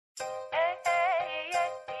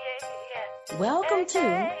Welcome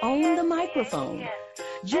to Own the Microphone.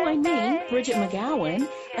 Join me, Bridget McGowan,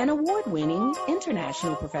 an award-winning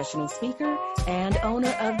international professional speaker and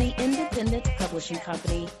owner of the independent publishing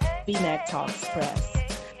company, BMAC Talks Press.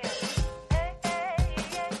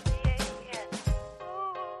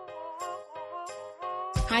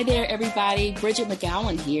 Hi there, everybody. Bridget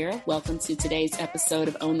McGowan here. Welcome to today's episode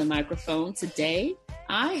of Own the Microphone. Today,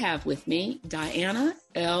 I have with me Diana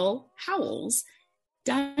L. Howells.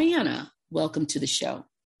 Diana, welcome to the show.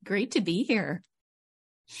 Great to be here.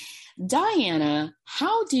 Diana,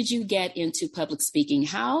 how did you get into public speaking?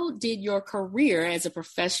 How did your career as a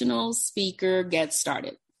professional speaker get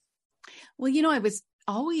started? Well, I was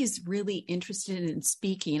always really interested in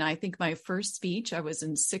speaking. I think my first speech, I was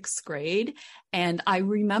in 6th grade, and I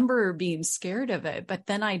remember being scared of it, but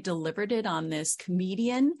then I delivered it on this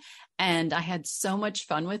comedian, and I had so much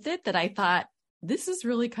fun with it that I thought, this is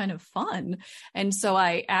really kind of fun. And so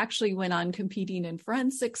I actually went on competing in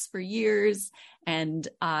forensics for years, and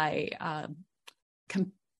I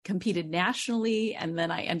competed nationally. And then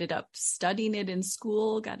I ended up studying it in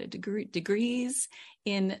school, got a degrees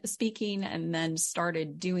in speaking, and then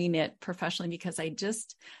started doing it professionally because I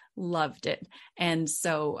just loved it. And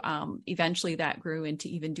so eventually that grew into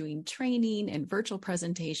even doing training and virtual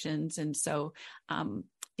presentations. And so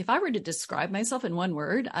if I were to describe myself in one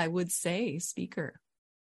word, I would say speaker.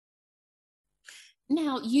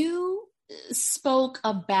 Now, you spoke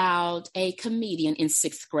about a comedian in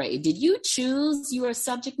 6th grade. Did you choose your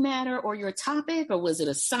subject matter or your topic, or was it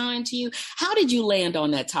assigned to you? How did you land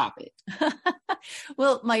on that topic?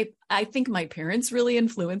 Well, I think my parents really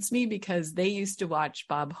influenced me because they used to watch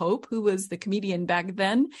Bob Hope, who was the comedian back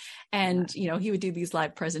then. And, he would do these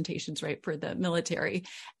live presentations, right, for the military.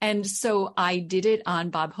 And so I did it on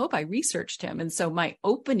Bob Hope. I researched him. And so my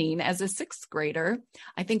opening as a 6th grader,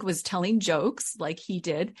 I think, was telling jokes like he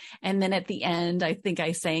did. And then at the end, I think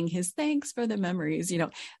I sang his thanks for the memories,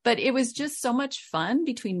 but it was just so much fun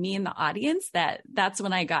between me and the audience that's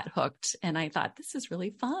when I got hooked. And I thought, this is really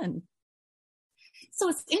fun. So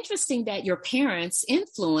it's interesting that your parents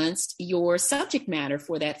influenced your subject matter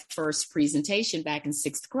for that first presentation back in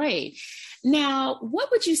 6th grade. Now, what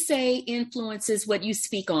would you say influences what you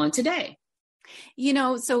speak on today?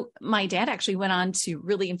 So my dad actually went on to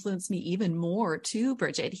really influence me even more too,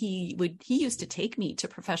 Bridget. He used to take me to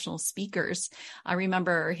professional speakers. I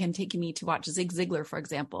remember him taking me to watch Zig Ziglar, for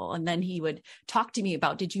example. And then he would talk to me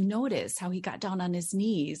about, did you notice how he got down on his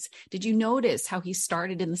knees? Did you notice how he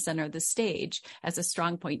started in the center of the stage as a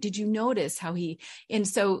strong point? Did you notice how and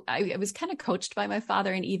so I was kind of coached by my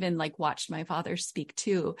father and even watched my father speak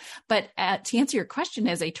too. But to answer your question,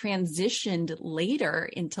 as I transitioned later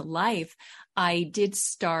into life, I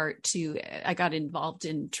got involved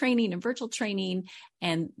in training and virtual training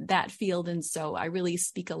and that field. And so I really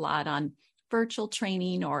speak a lot on virtual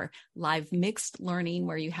training or live mixed learning,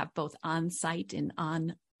 where you have both on-site and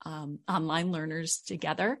online learners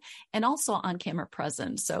together, and also on-camera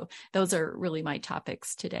presence. So those are really my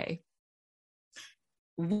topics today.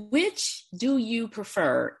 Which do you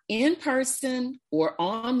prefer, in person or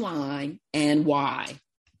online, and why?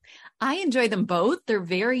 I enjoy them both. They're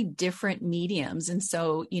very different mediums. And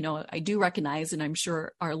so, I do recognize, and I'm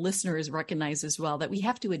sure our listeners recognize as well, that we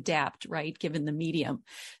have to adapt, right, given the medium.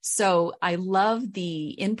 So I love the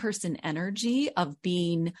in-person energy of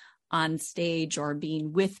being on stage or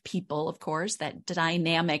being with people, of course, that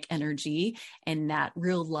dynamic energy and that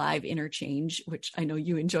real live interchange, which I know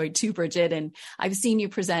you enjoyed too, Bridget. And I've seen you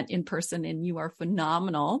present in person and you are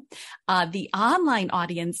phenomenal. The online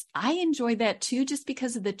audience, I enjoy that too, just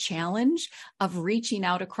because of the challenge of reaching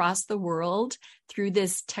out across the world through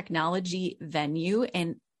this technology venue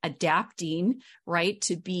and adapting, right,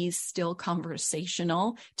 to be still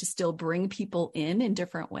conversational, to still bring people in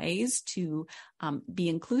different ways, to be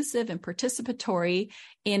inclusive and participatory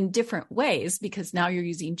in different ways, because now you're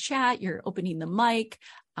using chat, you're opening the mic,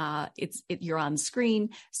 you're on screen.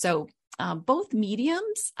 So both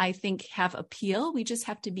mediums, I think, have appeal. We just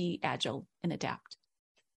have to be agile and adapt.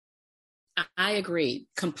 I agree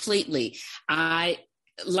completely. I,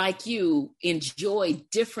 like you, enjoy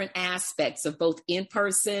different aspects of both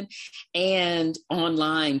in-person and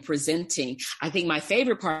online presenting. I think my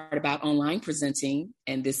favorite part about online presenting,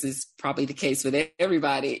 and this is probably the case with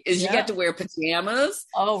everybody, is you get to wear pajamas.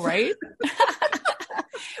 Oh, right.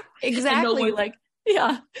 Exactly.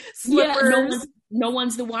 Slippers. No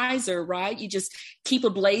one's the wiser, right? You just keep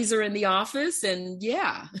a blazer in the office and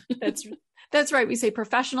That's right. We say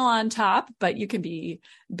professional on top, but you can be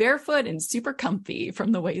barefoot and super comfy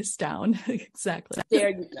from the waist down. Exactly. There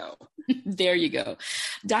you go. There you go.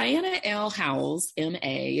 Diana L. Howells, MA,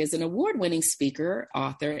 is an award-winning speaker,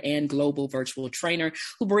 author, and global virtual trainer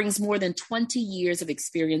who brings more than 20 years of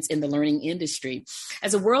experience in the learning industry.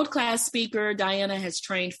 As a world-class speaker, Diana has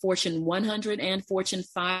trained Fortune 100 and Fortune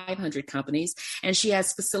 500 companies, and she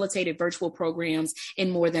has facilitated virtual programs in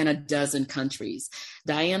more than a dozen countries.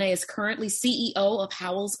 Diana is currently CEO of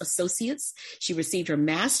Howells Associates. She received her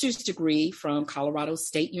master's degree from Colorado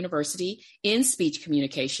State University in speech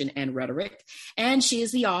communication and rhetoric, and she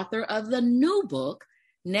is the author of the new book,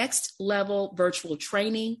 Next Level Virtual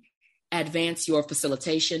Training, Advance Your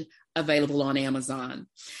Facilitation, available on Amazon.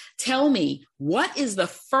 Tell me, what is the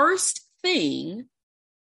first thing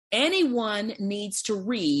anyone needs to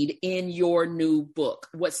read in your new book?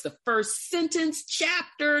 What's the first sentence,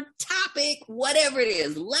 chapter, topic, whatever it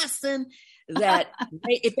is, lesson that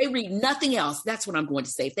if they read nothing else, that's what I'm going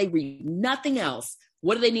to say. If they read nothing else,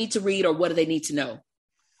 what do they need to read or what do they need to know?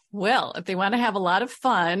 Well, if they want to have a lot of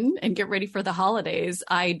fun and get ready for the holidays,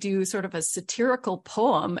 I do sort of a satirical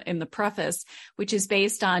poem in the preface, which is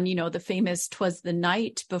based on, the famous "'Twas the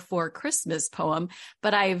Night Before Christmas" poem,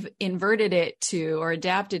 but I've inverted it to, or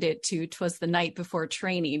adapted it to, "'Twas the Night Before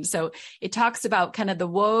Training." So it talks about kind of the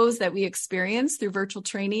woes that we experience through virtual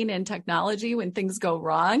training and technology when things go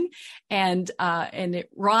wrong. And it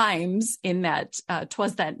rhymes in that,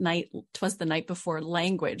 "'twas the night before"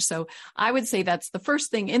 language. So I would say that's the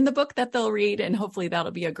first thing in the book that they'll read, and hopefully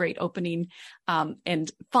that'll be a great opening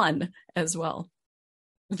and fun as well.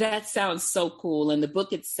 That sounds so cool. And the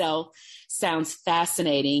book itself sounds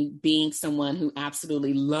fascinating, being someone who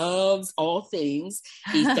absolutely loves all things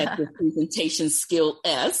effective presentation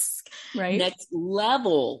skill-esque. Right. Next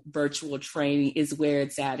level virtual training is where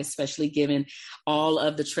it's at, especially given all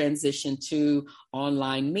of the transition to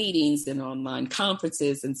online meetings and online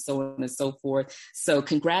conferences and so on and so forth. So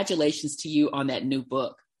congratulations to you on that new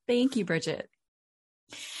book. Thank you, Bridget.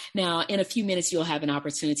 Now, in a few minutes, you'll have an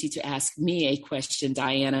opportunity to ask me a question,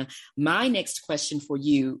 Diana. My next question for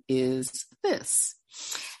you is this.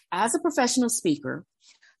 As a professional speaker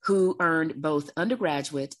who earned both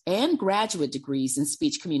undergraduate and graduate degrees in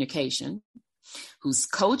speech communication, who's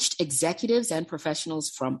coached executives and professionals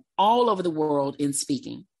from all over the world in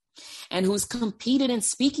speaking, and who's competed in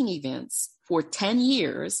speaking events for 10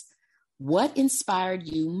 years, what inspired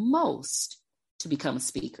you most to become a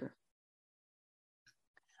speaker?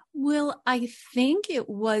 Well, I think it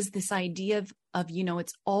was this idea of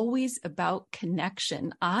it's always about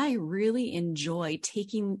connection. I really enjoy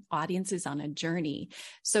taking audiences on a journey.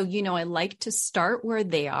 So, I like to start where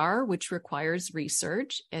they are, which requires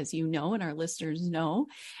research, as you know, and our listeners know.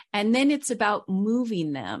 And then it's about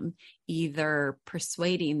moving them, either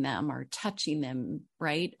persuading them or touching them,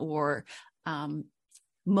 right? Or,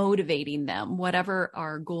 motivating them, whatever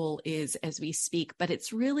our goal is as we speak. But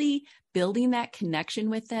it's really building that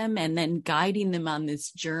connection with them and then guiding them on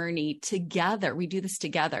this journey together. We do this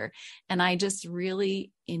together. And I just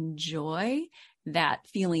really enjoy that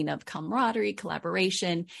feeling of camaraderie,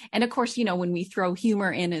 collaboration. And of course, when we throw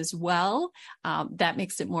humor in as well, that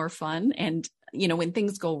makes it more fun. And when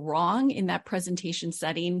things go wrong in that presentation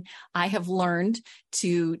setting, I have learned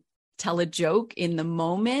to tell a joke in the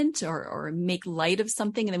moment or make light of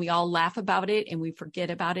something, and then we all laugh about it and we forget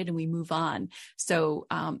about it and we move on. So,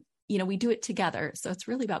 we do it together. So it's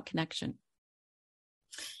really about connection.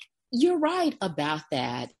 You're right about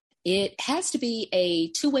that. It has to be a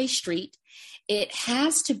two-way street. It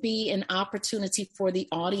has to be an opportunity for the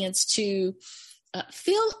audience to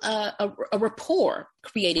feel a rapport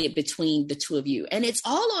created between the two of you, and it's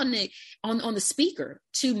all on the speaker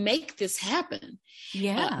to make this happen.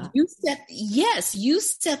 Yeah, you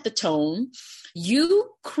set the tone.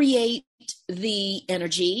 You create the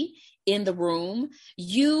energy in the room.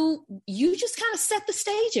 You just kind of set the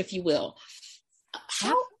stage, if you will.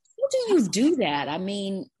 How do you do that? I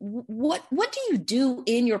mean, what do you do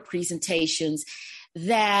in your presentations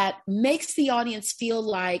that makes the audience feel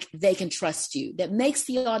like they can trust you, that makes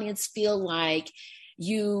the audience feel like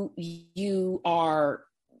you are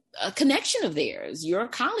a connection of theirs, you're a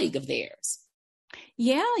colleague of theirs?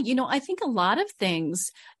 Yeah, I think a lot of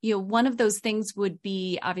things, one of those things would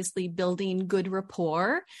be obviously building good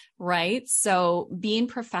rapport, right? So being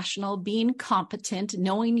professional, being competent,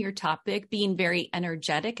 knowing your topic, being very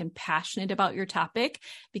energetic and passionate about your topic,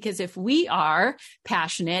 because if we are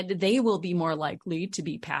passionate, they will be more likely to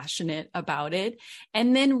be passionate about it.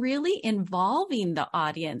 And then really involving the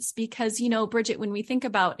audience, because, Bridget, when we think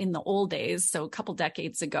about in the old days, so a couple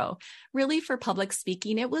decades ago, really for public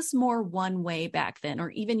speaking, it was more one way back then. television,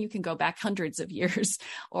 or even you can go back hundreds of years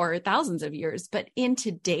or thousands of years. But in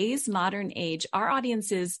today's modern age,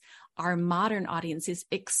 our modern audiences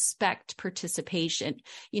expect participation.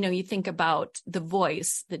 You think about The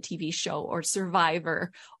Voice, the TV show, or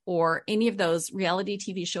Survivor, or any of those reality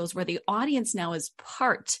TV shows where the audience now is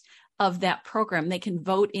part of that program. They can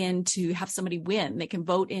vote in to have somebody win. They can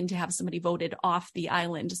vote in to have somebody voted off the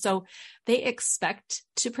island. So they expect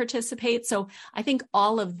to participate. So I think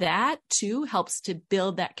all of that too helps to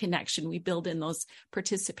build that connection. We build in those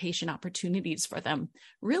participation opportunities for them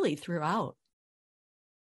really throughout.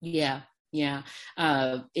 Yeah. Yeah.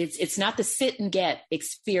 It's not the sit and get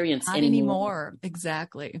experience not anymore.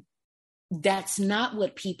 Exactly. That's not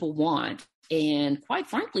what people want. And quite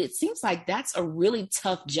frankly, it seems like that's a really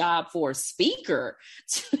tough job for a speaker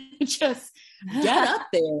to just get up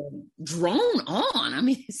there and drone on. I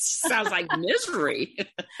mean, it sounds like misery.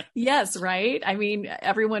 Yes, right. I mean,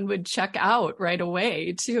 everyone would check out right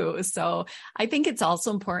away too. So I think it's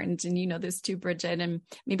also important, and you know this too, Bridget, and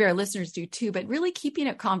maybe our listeners do too, but really keeping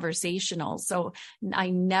it conversational. So I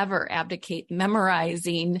never abdicate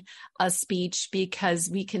memorizing a speech because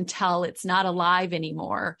we can tell it's not alive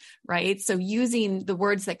anymore, right? So using the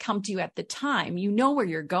words that come to you at the time, you know where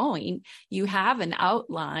you're going, you have an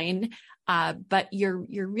outline, but you're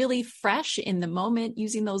really fresh in the moment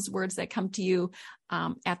using those words that come to you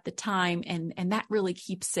at the time. And that really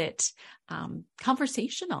keeps it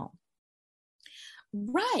conversational.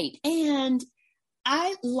 Right. And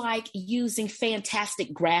I like using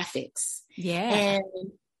fantastic graphics. Yeah.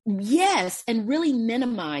 And yes, and really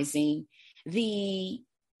minimizing the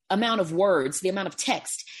amount of words, the amount of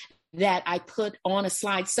text that I put on a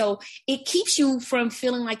slide. So it keeps you from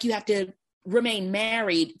feeling like you have to remain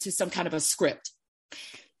married to some kind of a script.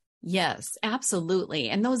 Yes, absolutely.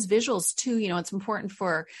 And those visuals too, it's important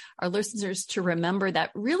for our listeners to remember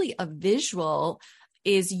that really a visual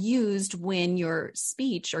is used when your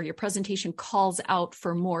speech or your presentation calls out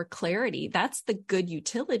for more clarity. That's the good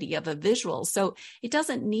utility of a visual. So it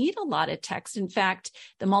doesn't need a lot of text. In fact,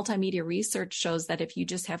 the multimedia research shows that if you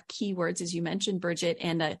just have keywords, as you mentioned, Bridget,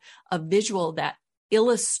 and a visual that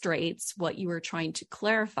illustrates what you were trying to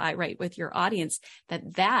clarify, right, with your audience,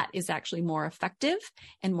 that is actually more effective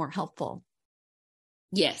and more helpful.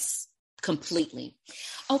 Yes, completely.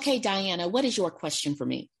 Okay, Diana, what is your question for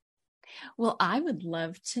me? Well, I would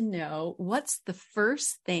love to know, what's the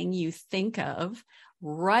first thing you think of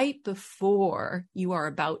right before you are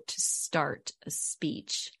about to start a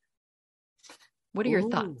speech? What are your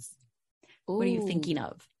thoughts? What are you thinking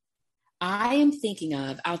of? I am thinking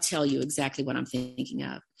of, I'll tell you exactly what I'm thinking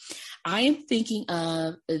of. I am thinking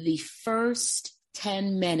of the first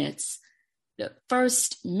 10 minutes,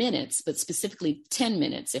 but specifically 10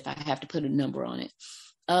 minutes, if I have to put a number on it,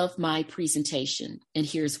 of my presentation. And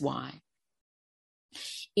here's why.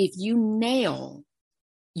 If you nail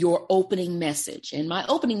your opening message, and my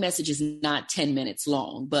opening message is not 10 minutes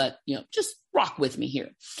long, but just rock with me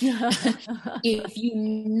here. If you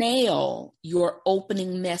nail your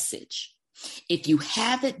opening message, if you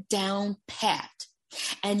have it down pat,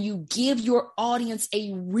 and you give your audience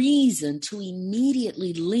a reason to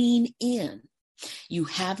immediately lean in, you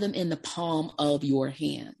have them in the palm of your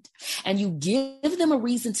hand, and you give them a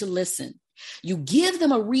reason to listen. You give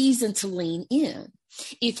them a reason to lean in.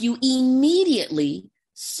 If you immediately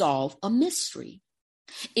solve a mystery,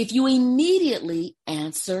 if you immediately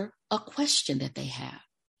answer a question that they have.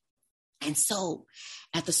 And so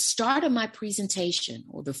at the start of my presentation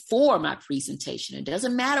or before my presentation, it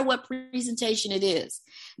doesn't matter what presentation it is.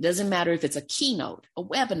 It doesn't matter if it's a keynote, a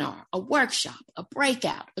webinar, a workshop, a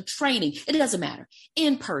breakout, a training. It doesn't matter.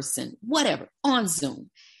 In person, whatever, on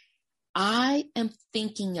Zoom. I am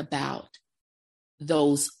thinking about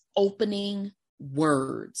those opening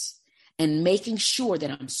words and making sure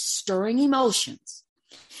that I'm stirring emotions,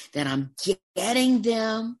 that I'm getting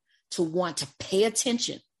them to want to pay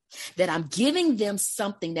attention, that I'm giving them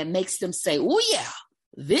something that makes them say, oh yeah,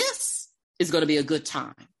 this is going to be a good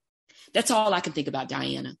time. That's all I can think about,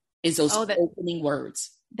 Diana, is those opening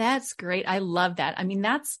words. That's great. I love that. I mean,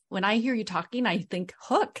 that's when I hear you talking, I think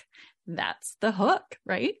hook. That's the hook,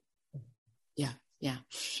 right? Yeah.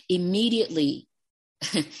 Immediately,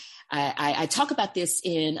 I talk about this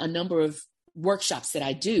in a number of workshops that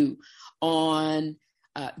I do on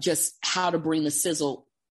just how to bring the sizzle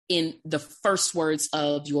in the first words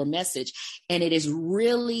of your message. And it is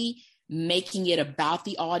really making it about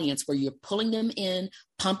the audience, where you're pulling them in,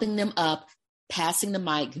 pumping them up, passing the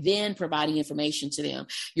mic, then providing information to them.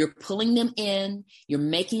 You're pulling them in, you're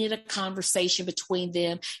making it a conversation between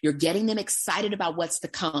them, you're getting them excited about what's to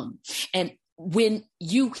come. And when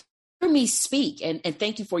you me speak, and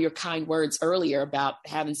thank you for your kind words earlier about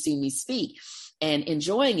having seen me speak and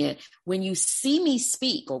enjoying it. When you see me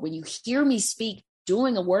speak or when you hear me speak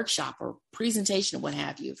doing a workshop or presentation or what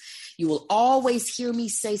have you, you will always hear me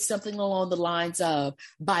say something along the lines of,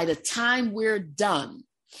 by the time we're done,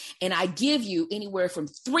 and I give you anywhere from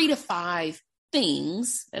 3 to 5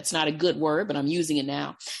 things, that's not a good word, but I'm using it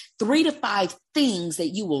now, 3 to 5 things that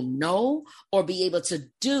you will know or be able to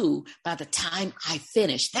do by the time I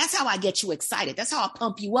finish. That's how I get you excited. That's how I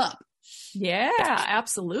pump you up. Yeah,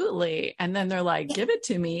 absolutely. And then they're like, give it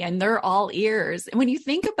to me. And they're all ears. And when you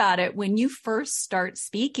think about it, when you first start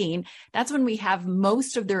speaking, that's when we have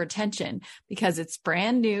most of their attention because it's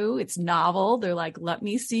brand new. It's novel. They're like, let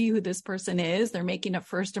me see who this person is. They're making a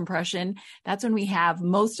first impression. That's when we have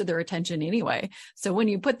most of their attention anyway. So when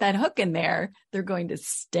you put that hook in there, they're going to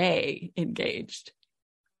stay engaged.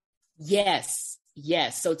 Yes.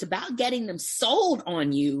 Yes. So it's about getting them sold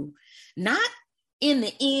on you, not in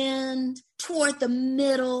the end, toward the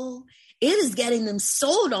middle. It is getting them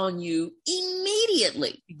sold on you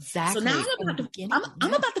immediately. Exactly. So now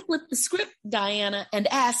I'm about to flip the script, Diana, and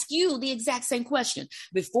ask you the exact same question.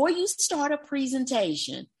 Before you start a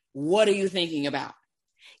presentation, what are you thinking about?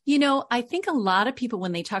 You know, I think a lot of people,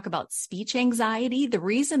 when they talk about speech anxiety, the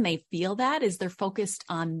reason they feel that is they're focused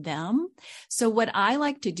on them. So what I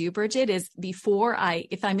like to do, Bridget, is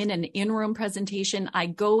if I'm in an in-room presentation, I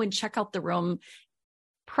go and check out the room,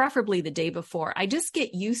 preferably the day before. I just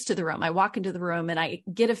get used to the room. I walk into the room and I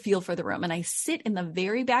get a feel for the room and I sit in the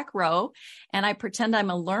very back row and I pretend I'm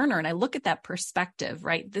a learner and I look at that perspective,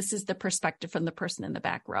 right? This is the perspective from the person in the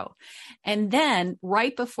back row. And then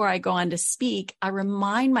right before I go on to speak, I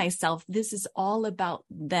remind myself, this is all about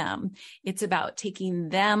them. It's about taking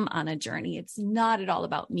them on a journey. It's not at all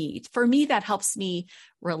about me. For me, that helps me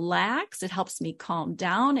relax. It helps me calm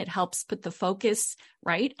down. It helps put the focus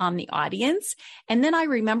right on the audience. And then I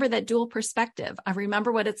remember that dual perspective. I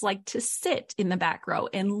remember what it's like to sit in the back row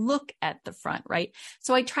and look at the front, right?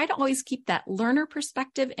 So I try to always keep that learner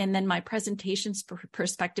perspective and then my presentation's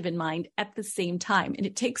perspective in mind at the same time. And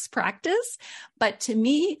it takes practice, but to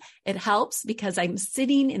me, it helps because I'm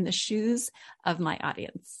sitting in the shoes of my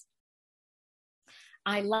audience.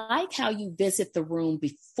 I like how you visit the room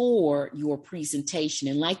before your presentation.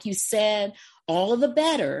 And like you said, all the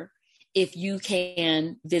better if you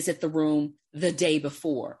can visit the room the day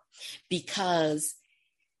before, because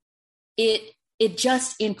it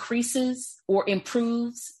just increases or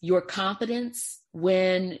improves your confidence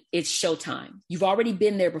when it's showtime. You've already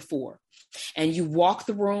been there before. And you walk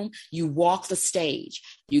the room, you walk the stage.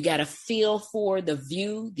 You got a feel for the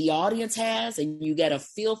view the audience has, and you got a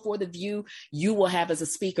feel for the view you will have as a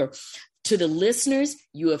speaker. To the listeners,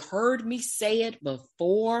 you have heard me say it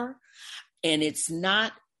before, and it's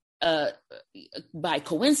not by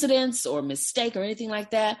coincidence or mistake or anything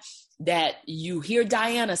like that, that you hear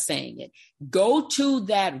Diana saying it. Go to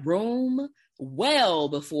that room well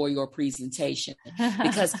before your presentation,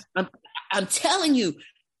 because I'm telling you,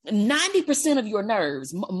 90% of your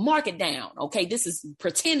nerves, mark it down. Okay.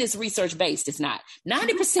 Pretend it's research based. It's not.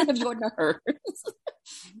 90% of your nerves,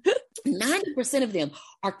 90% of them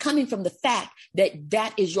are coming from the fact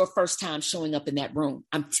that is your first time showing up in that room.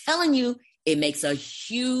 I'm telling you, it makes a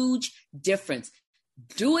huge difference.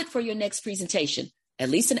 Do it for your next presentation, at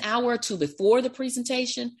least an hour or two before the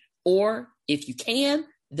presentation, or if you can,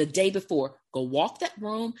 the day before. Go walk that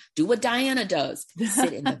room, do what Diana does,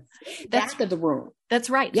 sit in the back of the room. That's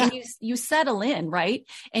right. Yeah. And you settle in, right?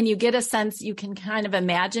 And you get a sense, you can kind of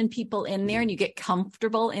imagine people in there and you get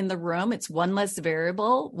comfortable in the room. It's one less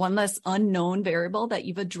variable, one less unknown variable that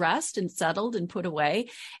you've addressed and settled and put away.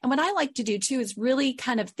 And what I like to do too is really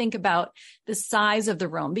kind of think about the size of the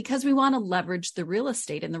room, because we want to leverage the real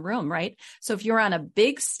estate in the room, right? So if you're on a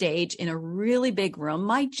big stage in a really big room,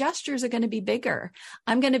 my gestures are going to be bigger.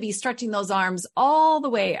 I'm going to be stretching those arms all the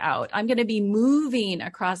way out. I'm going to be moving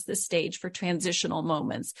across the stage for transitional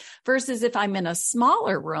moments, versus if I'm in a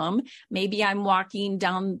smaller room, maybe I'm walking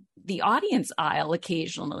down the audience aisle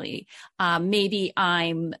occasionally. Maybe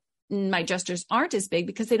my gestures aren't as big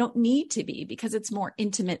because they don't need to be, because it's more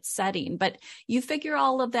intimate setting. But you figure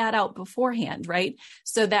all of that out beforehand, right?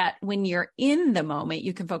 So that when you're in the moment,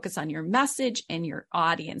 you can focus on your message and your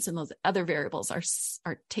audience, and those other variables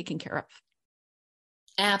are taken care of.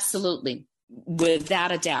 Absolutely.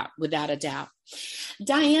 Without a doubt.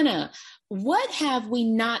 Diana, what have we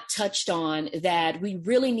not touched on that we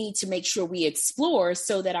really need to make sure we explore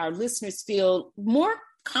so that our listeners feel more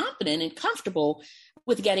confident and comfortable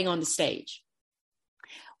with getting on the stage?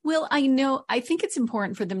 Well, I think it's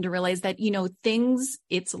important for them to realize that,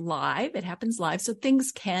 it's live, it happens live. So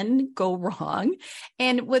things can go wrong.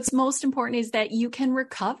 And what's most important is that you can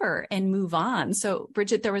recover and move on. So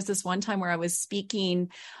Bridget, there was this one time where I was speaking,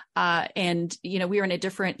 and, we were in a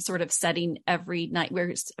different sort of setting every night.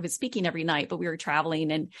 I was speaking every night, but we were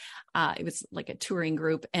traveling, and it was like a touring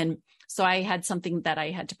group. And so I had something that I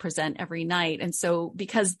had to present every night. And so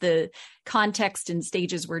because the context and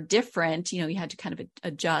stages were different, you had to kind of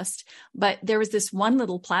adjust. But there was this one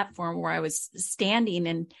little platform where I was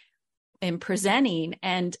standing and presenting,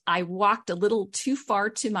 and I walked a little too far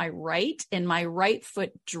to my right, and my right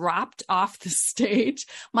foot dropped off the stage.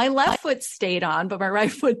 My left foot stayed on, but my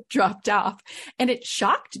right foot dropped off, and it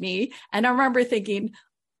shocked me. And I remember thinking,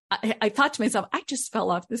 I thought to myself, I just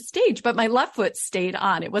fell off the stage, but my left foot stayed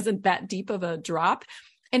on. It wasn't that deep of a drop.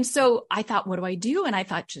 And so I thought, what do I do? And I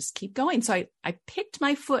thought, just keep going. So I picked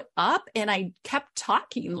my foot up and I kept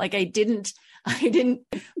talking. Like I didn't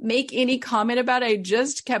make any comment about it. I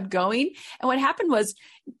just kept going. And what happened was,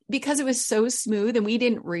 because it was so smooth and we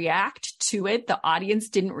didn't react to it, the audience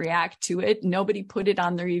didn't react to it. Nobody put it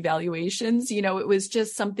on their evaluations. It was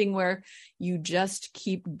just something where you just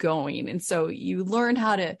keep going. And so you learn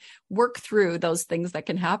how to work through those things that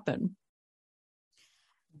can happen.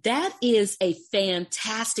 That is a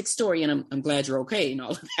fantastic story. And I'm glad you're okay and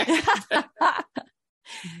all of that.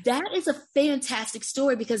 That is a fantastic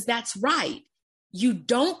story, because that's right. You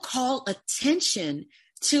don't call attention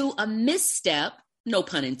to a misstep, no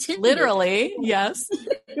pun intended. Literally, yes.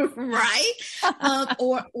 Right?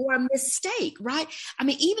 Or a mistake, right? I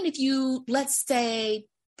mean, even if you, let's say,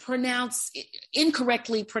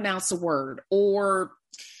 incorrectly pronounce a word, or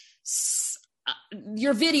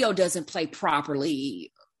your video doesn't play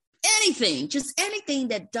properly, just anything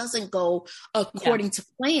that doesn't go according to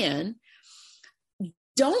plan,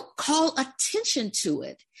 don't call attention to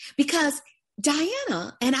it. Because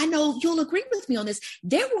Diana, and I know you'll agree with me on this,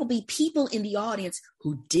 there will be people in the audience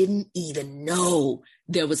who didn't even know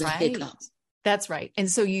there was a hiccup. That's right. And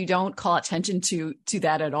so you don't call attention to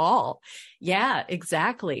that at all. Yeah,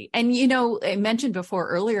 exactly. And, I mentioned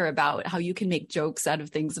earlier about how you can make jokes out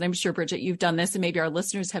of things. And I'm sure, Bridget, you've done this, and maybe our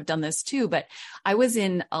listeners have done this too. But I was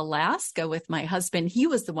in Alaska with my husband. He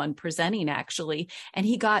was the one presenting, actually. And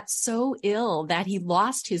he got so ill that he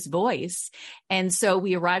lost his voice. And so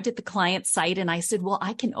we arrived at the client site, and I said, well,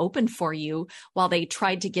 I can open for you, while they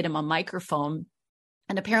tried to get him a microphone.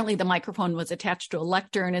 And apparently the microphone was attached to a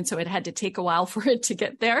lectern. And so it had to take a while for it to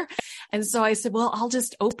get there. And so I said, well, I'll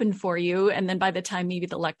just open for you. And then by the time maybe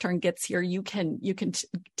the lectern gets here, you can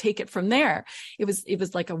take it from there. It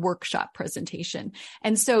was like a workshop presentation.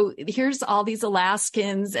 And so here's all these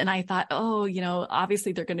Alaskans. And I thought,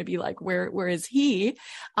 obviously they're going to be like, where is he?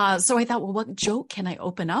 So I thought, well, what joke can I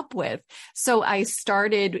open up with? So I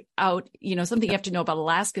started out, something you have to know about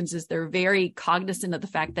Alaskans is they're very cognizant of the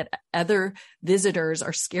fact that other visitors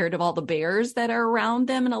are scared of all the bears that are around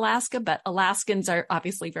them in Alaska, but Alaskans are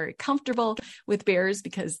obviously very comfortable with bears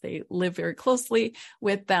because they live very closely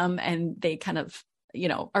with them, and they kind of,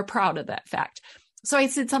 are proud of that fact. So I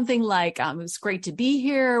said something like, it was great to be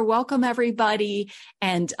here. Welcome, everybody.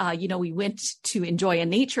 And, we went to enjoy a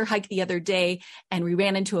nature hike the other day, and we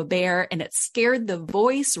ran into a bear, and it scared the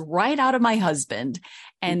voice right out of my husband.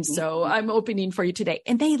 And so I'm opening for you today.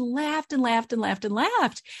 And they laughed and laughed and laughed and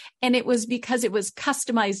laughed. And it was because it was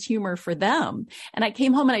customized humor for them. And I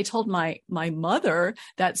came home and I told my mother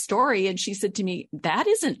that story. And she said to me, that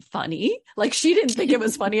isn't funny. Like, she didn't think it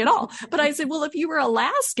was funny at all. But I said, well, if you were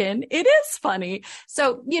Alaskan, it is funny.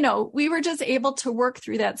 So, we were just able to work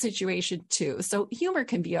through that situation too. So humor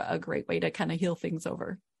can be a great way to kind of heal things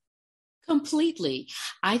over. Completely.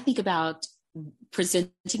 I think about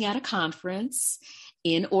presenting at a conference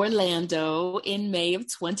in Orlando in May of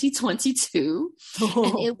 2022.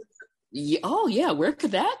 And where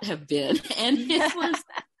could that have been? And it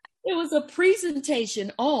was a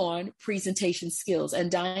presentation on presentation skills.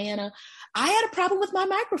 And Diana, I had a problem with my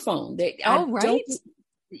microphone.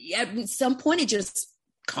 At some point it just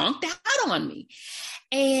conked out on me.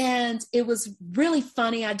 And it was really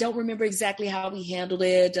funny. I don't remember exactly how we handled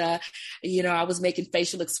it. I was making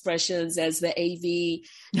facial expressions as the AV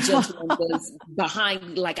gentleman was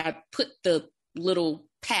behind, like I put the little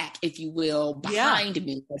pack, if you will, behind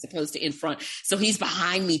me as opposed to in front. So he's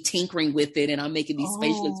behind me tinkering with it, and I'm making these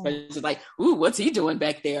facial expressions like, ooh, what's he doing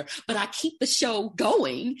back there? But I keep the show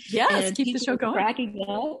going. Yes, keep the show going. Cracking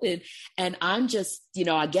up, and I'm just,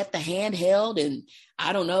 I get the handheld, and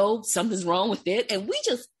I don't know, something's wrong with it. And we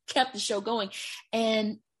just kept the show going.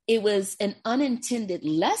 And it was an unintended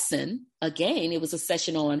lesson. Again, it was a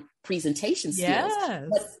session on presentation skills,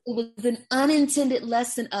 but it was an unintended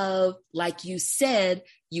lesson of, like you said,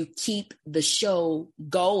 you keep the show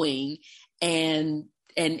going and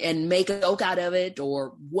make a joke out of it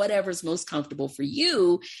or whatever's most comfortable for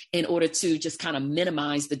you in order to just kind of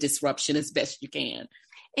minimize the disruption as best you can.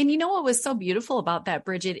 And you know what was so beautiful about that,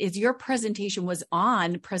 Bridget, is your presentation was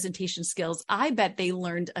on presentation skills. I bet they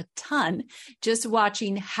learned a ton just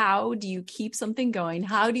watching how do you keep something going?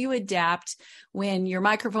 How do you adapt when your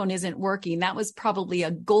microphone isn't working? That was probably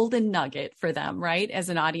a golden nugget for them, right? As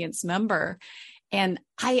an audience member. And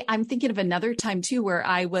I'm thinking of another time too, where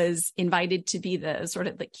I was invited to be the sort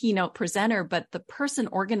of the keynote presenter, but the person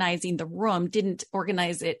organizing the room didn't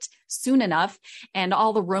organize it soon enough and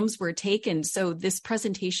all the rooms were taken. So this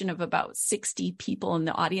presentation of about 60 people in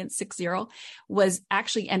the audience, 60, was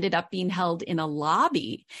actually ended up being held in a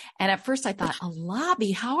lobby. And at first I thought, a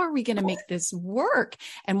lobby, how are we going to make this work?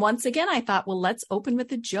 And once again, I thought, well, let's open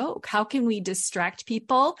with a joke. How can we distract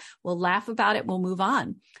people? We'll laugh about it. We'll move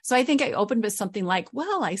on. So I think I opened with something like,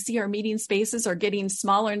 well, I see our meeting spaces are getting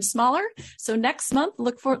smaller and smaller. So next month,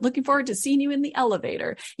 looking forward to seeing you in the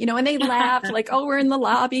elevator, and they laughed like, oh, we're in the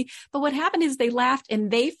lobby. But what happened is they laughed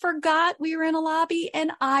and they forgot we were in a lobby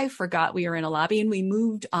and I forgot we were in a lobby and we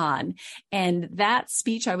moved on. And that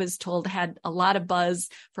speech, I was told, had a lot of buzz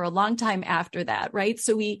for a long time after that. Right.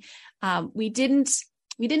 So we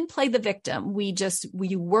didn't play the victim. We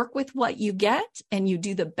work with what you get and you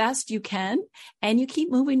do the best you can and you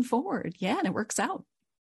keep moving forward. Yeah. And it works out.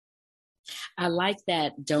 I like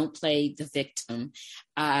that. Don't play the victim.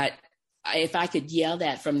 If I could yell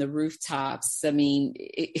that from the rooftops, I mean,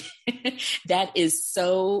 that is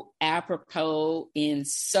so apropos in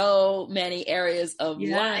so many areas of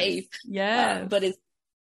life. Yeah. But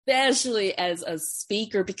especially as a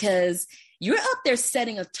speaker, because you're up there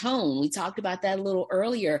setting a tone. We talked about that a little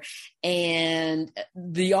earlier, and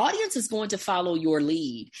the audience is going to follow your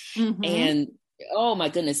lead. Mm-hmm. And oh my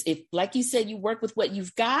goodness, if, like you said, you work with what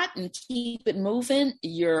you've got and keep it moving,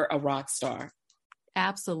 you're a rock star.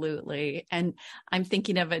 Absolutely. And I'm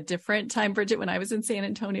thinking of a different time, Bridget, when I was in San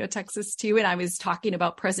Antonio, Texas too. And I was talking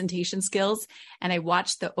about presentation skills and I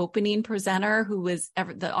watched the opening presenter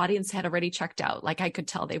the audience had already checked out. Like I could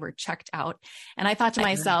tell they were checked out. And I thought to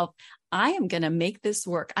myself, I am going to make this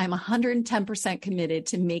work. I'm 110% committed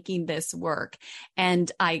to making this work.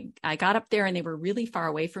 And I got up there and they were really far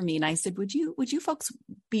away from me. And I said, would you folks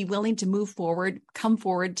be willing to move forward, come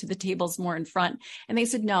forward to the tables more in front? And they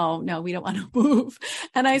said, no, we don't want to move.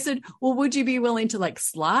 And I said, well, would you be willing to like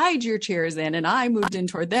slide your chairs in? And I moved in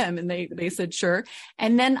toward them and they said, sure.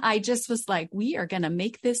 And then I just was like, we are going to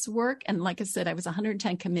make this work. And like I said, I was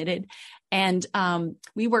 110 committed. And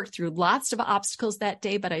we worked through lots of obstacles that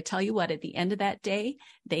day, but I tell you what, at the end of that day,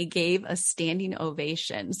 they gave a standing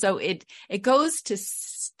ovation. So it goes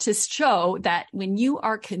to show that when you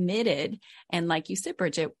are committed, and like you said,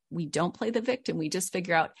 Bridget, we don't play the victim. We just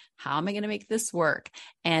figure out, how am I going to make this work?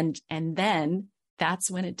 And then that's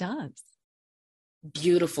when it does.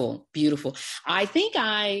 Beautiful, beautiful. I think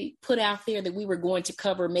I put out there that we were going to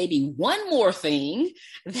cover maybe one more thing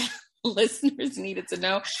that listeners needed to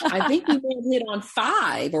know. I think we hit on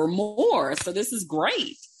 5 or more. So this is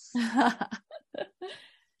great.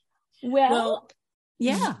 Well,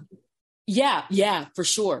 yeah. Yeah, for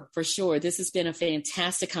sure. This has been a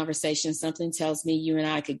fantastic conversation. Something tells me you and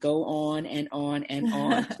I could go on and on and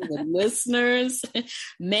on. To the listeners,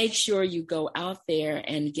 make sure you go out there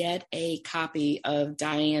and get a copy of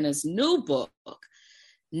Diana's new book,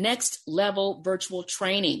 Next Level Virtual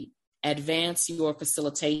Training, Advance Your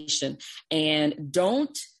Facilitation. And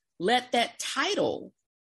don't let that title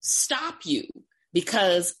stop you,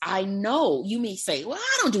 because I know you may say, well,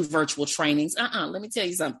 I don't do virtual trainings. Let me tell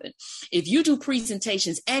you something. If you do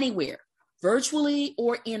presentations anywhere, virtually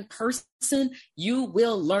or in person, you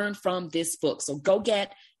will learn from this book. So go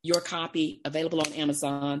get your copy, available on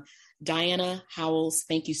Amazon. Diana Howells,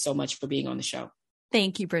 thank you so much for being on the show.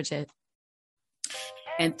 Thank you, Bridget.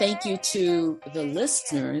 And thank you to the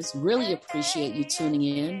listeners. Really appreciate you tuning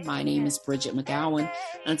in. My name is Bridget McGowan.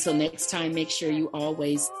 Until next time, make sure you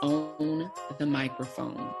always own the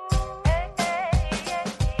microphone.